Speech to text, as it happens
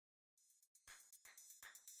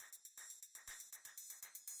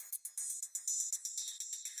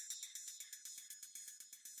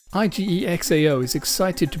IGE+XAO is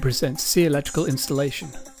excited to present C Electrical Installation,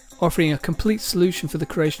 offering a complete solution for the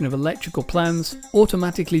creation of electrical plans,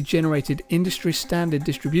 automatically generated industry standard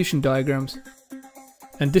distribution diagrams,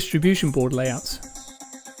 and distribution board layouts.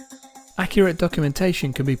 Accurate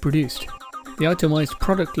documentation can be produced, the itemized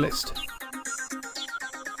product list,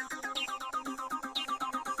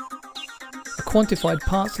 a quantified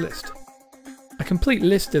parts list, a complete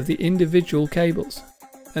list of the individual cables,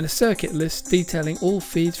 and a circuit list detailing all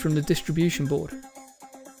feeds from the distribution board.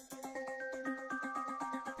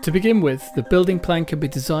 To begin with, the building plan can be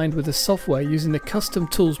designed with the software using the custom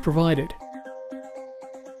tools provided.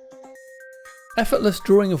 Effortless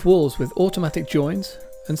drawing of walls with automatic joins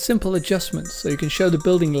and simple adjustments so you can show the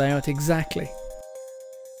building layout exactly.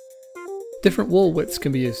 Different wall widths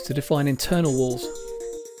can be used to define internal walls.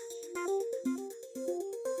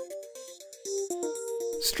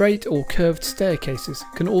 Straight or curved staircases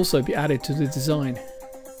can also be added to the design.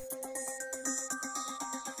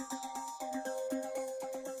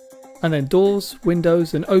 And then doors,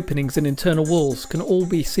 windows and openings in internal walls can all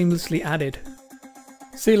be seamlessly added.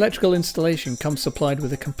 C Electrical Installation comes supplied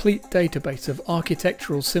with a complete database of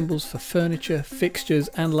architectural symbols for furniture, fixtures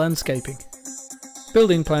and landscaping.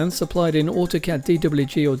 Building plans supplied in AutoCAD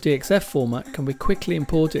DWG or DXF format can be quickly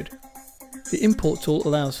imported. The import tool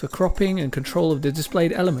allows for cropping and control of the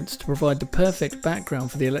displayed elements to provide the perfect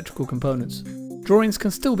background for the electrical components. Drawings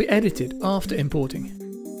can still be edited after importing.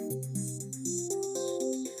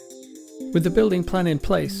 With the building plan in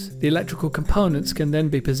place, the electrical components can then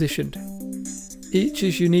be positioned. Each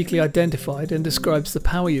is uniquely identified and describes the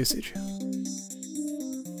power usage.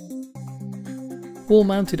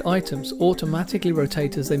 Wall-mounted items automatically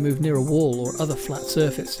rotate as they move near a wall or other flat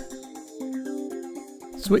surface.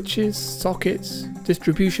 Switches, sockets,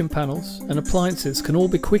 distribution panels and appliances can all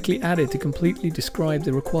be quickly added to completely describe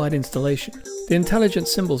the required installation. The intelligent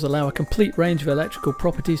symbols allow a complete range of electrical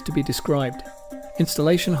properties to be described.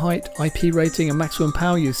 Installation height, IP rating and maximum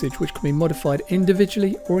power usage, which can be modified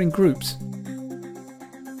individually or in groups.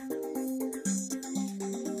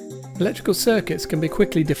 Electrical circuits can be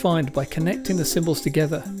quickly defined by connecting the symbols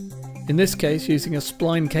together, in this case using a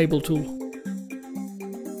spline cable tool.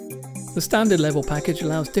 The standard level package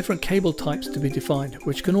allows different cable types to be defined,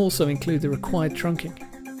 which can also include the required trunking.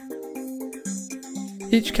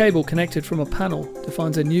 Each cable connected from a panel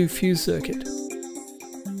defines a new fuse circuit.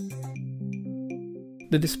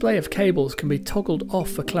 The display of cables can be toggled off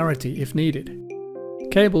for clarity if needed.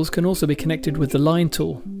 Cables can also be connected with the line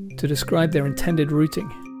tool to describe their intended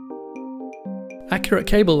routing. Accurate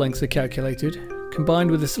cable lengths are calculated,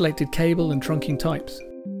 combined with the selected cable and trunking types.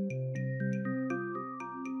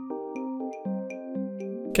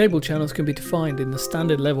 Cable channels can be defined in the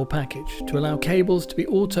standard level package to allow cables to be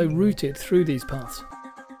auto-routed through these paths.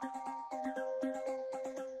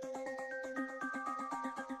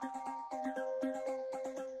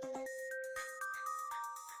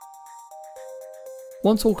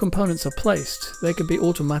 Once all components are placed, they can be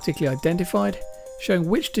automatically identified, showing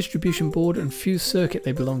which distribution board and fuse circuit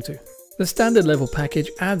they belong to. The standard level package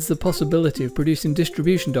adds the possibility of producing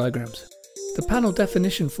distribution diagrams. The panel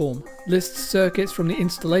definition form lists circuits from the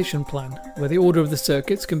installation plan, where the order of the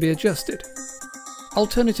circuits can be adjusted.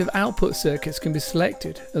 Alternative output circuits can be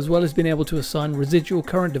selected, as well as being able to assign residual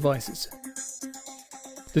current devices.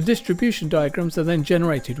 The distribution diagrams are then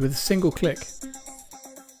generated with a single click.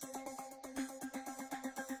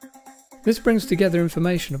 This brings together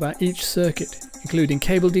information about each circuit, including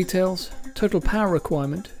cable details, total power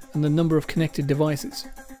requirement, and the number of connected devices.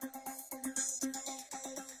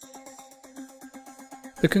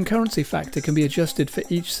 The concurrency factor can be adjusted for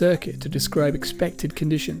each circuit to describe expected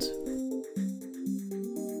conditions.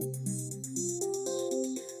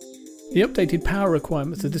 The updated power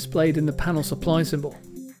requirements are displayed in the panel supply symbol.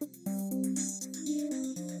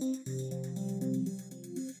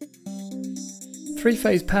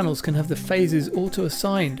 Three-phase panels can have the phases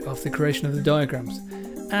auto-assigned after the creation of the diagrams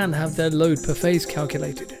and have their load per phase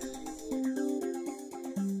calculated.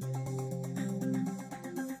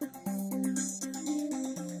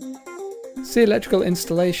 C Electrical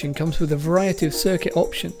Installation comes with a variety of circuit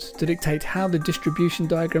options to dictate how the distribution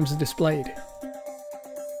diagrams are displayed.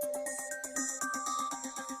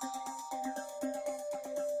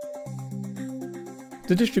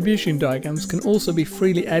 The distribution diagrams can also be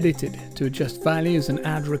freely edited to adjust values and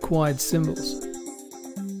add required symbols.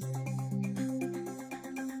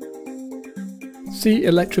 C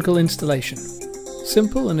Electrical Installation.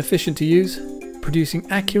 Simple and efficient to use, producing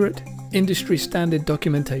accurate, industry standard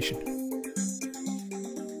documentation.